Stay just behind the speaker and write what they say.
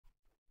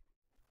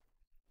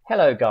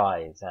Hello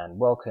guys, and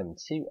welcome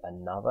to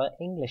another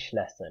English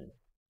lesson.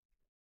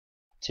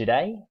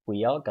 Today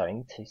we are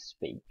going to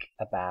speak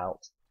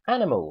about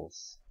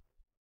animals.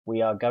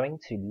 We are going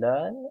to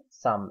learn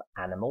some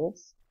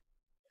animals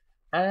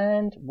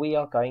and we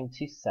are going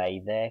to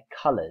say their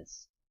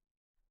colours.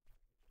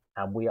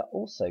 And we are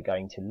also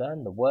going to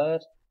learn the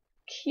word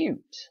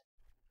cute.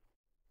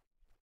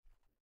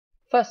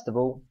 First of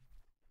all,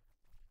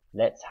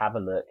 let's have a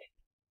look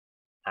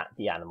at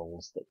the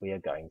animals that we are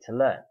going to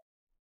learn.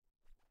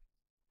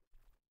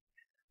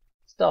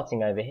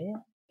 Starting over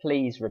here,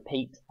 please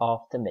repeat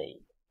after me.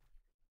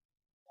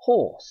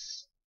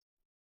 Horse,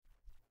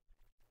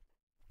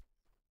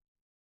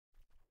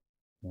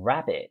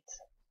 rabbit,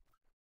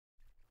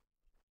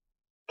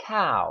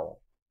 cow,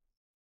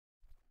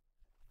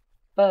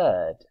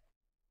 bird,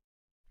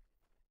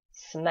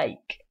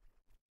 snake,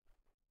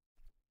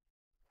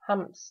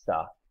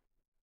 hamster,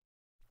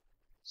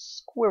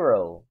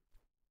 squirrel,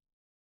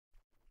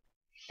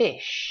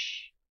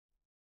 fish.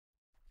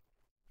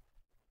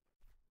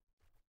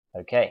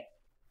 Okay,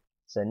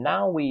 so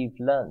now we've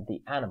learnt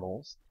the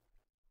animals,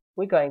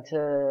 we're going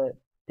to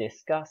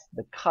discuss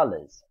the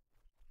colours.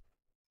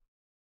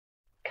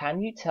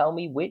 Can you tell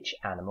me which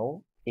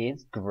animal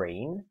is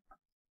green?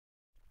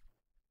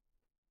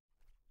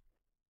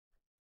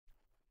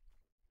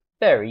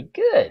 Very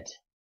good.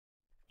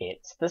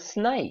 It's the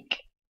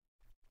snake.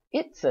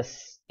 It's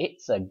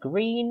a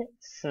green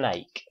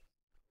snake.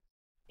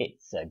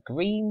 It's a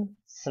green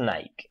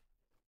snake.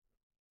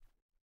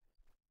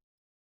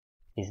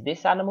 Is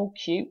this animal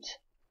cute?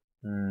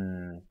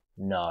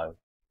 No.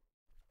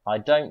 I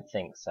don't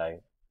think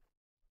so.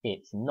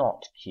 It's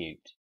not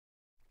cute.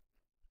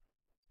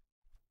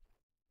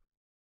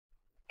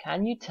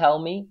 Can you tell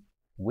me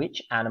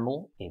which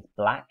animal is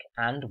black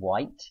and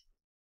white?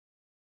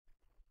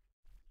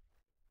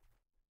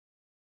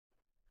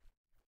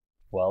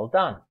 Well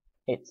done.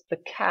 It's the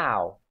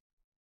cow.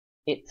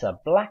 It's a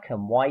black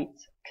and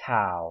white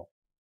cow.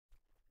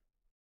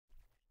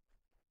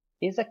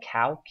 Is a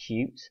cow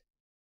cute?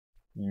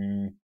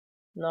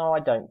 No, I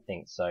don't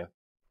think so.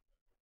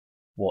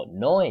 What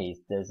noise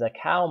does a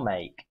cow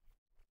make?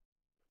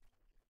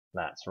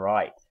 That's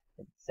right.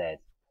 It says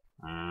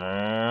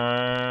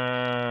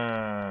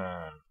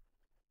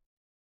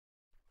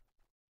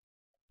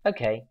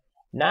Okay,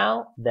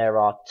 now there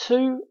are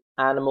two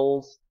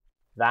animals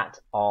that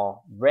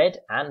are red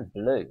and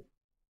blue.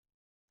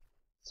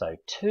 So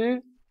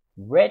two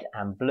red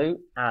and blue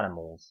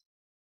animals.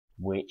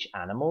 Which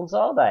animals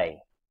are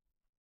they?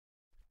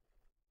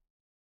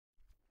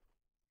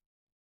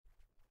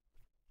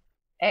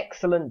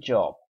 Excellent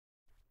job.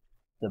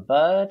 The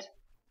bird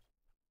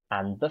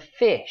and the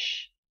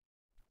fish.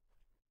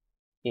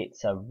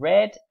 It's a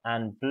red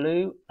and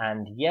blue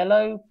and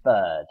yellow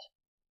bird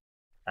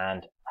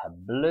and a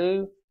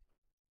blue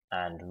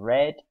and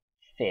red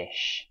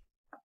fish.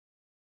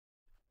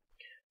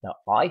 Now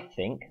I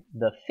think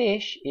the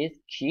fish is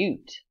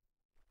cute.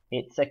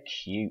 It's a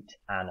cute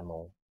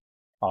animal.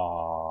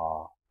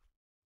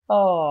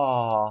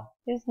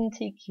 Isn't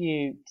he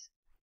cute?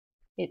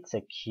 It's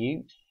a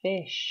cute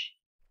fish.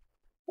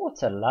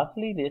 What a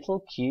lovely little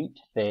cute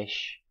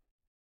fish.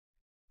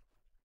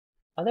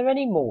 Are there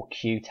any more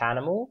cute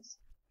animals?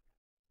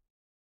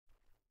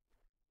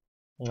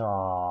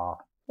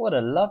 What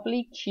a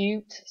lovely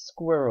cute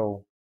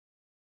squirrel.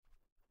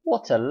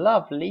 What a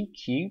lovely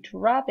cute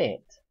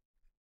rabbit.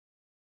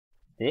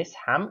 This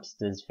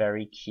hamster's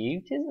very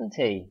cute, isn't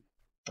he?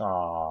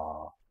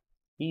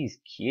 He's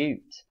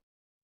cute.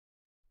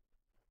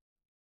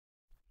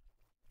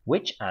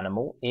 Which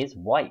animal is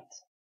white?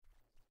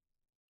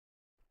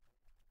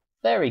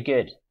 Very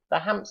good.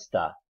 The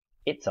hamster.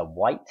 It's a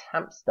white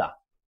hamster.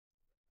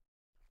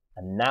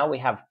 And now we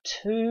have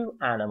two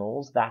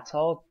animals that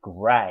are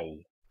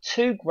grey.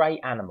 Two grey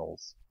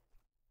animals.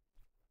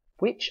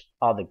 Which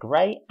are the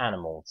grey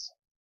animals?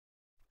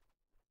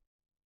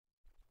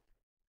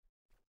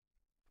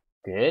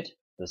 Good.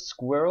 The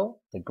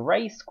squirrel, the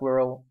grey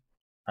squirrel,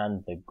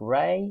 and the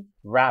grey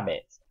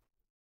rabbit.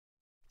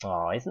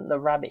 Isn't the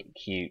rabbit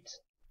cute?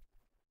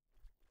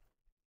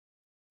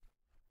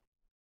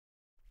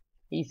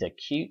 He's a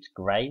cute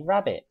grey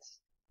rabbit.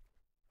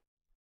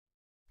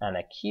 And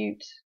a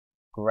cute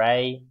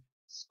grey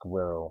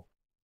squirrel.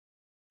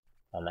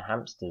 And the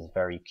hamster's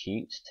very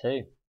cute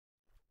too.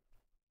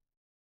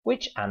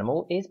 Which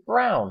animal is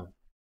brown?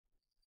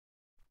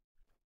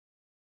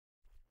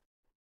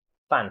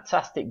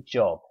 Fantastic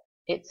job.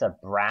 It's a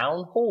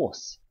brown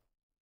horse.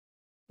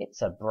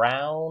 It's a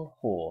brown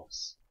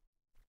horse.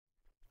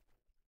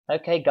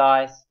 Okay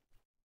guys,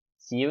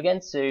 see you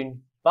again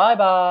soon. Bye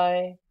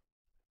bye.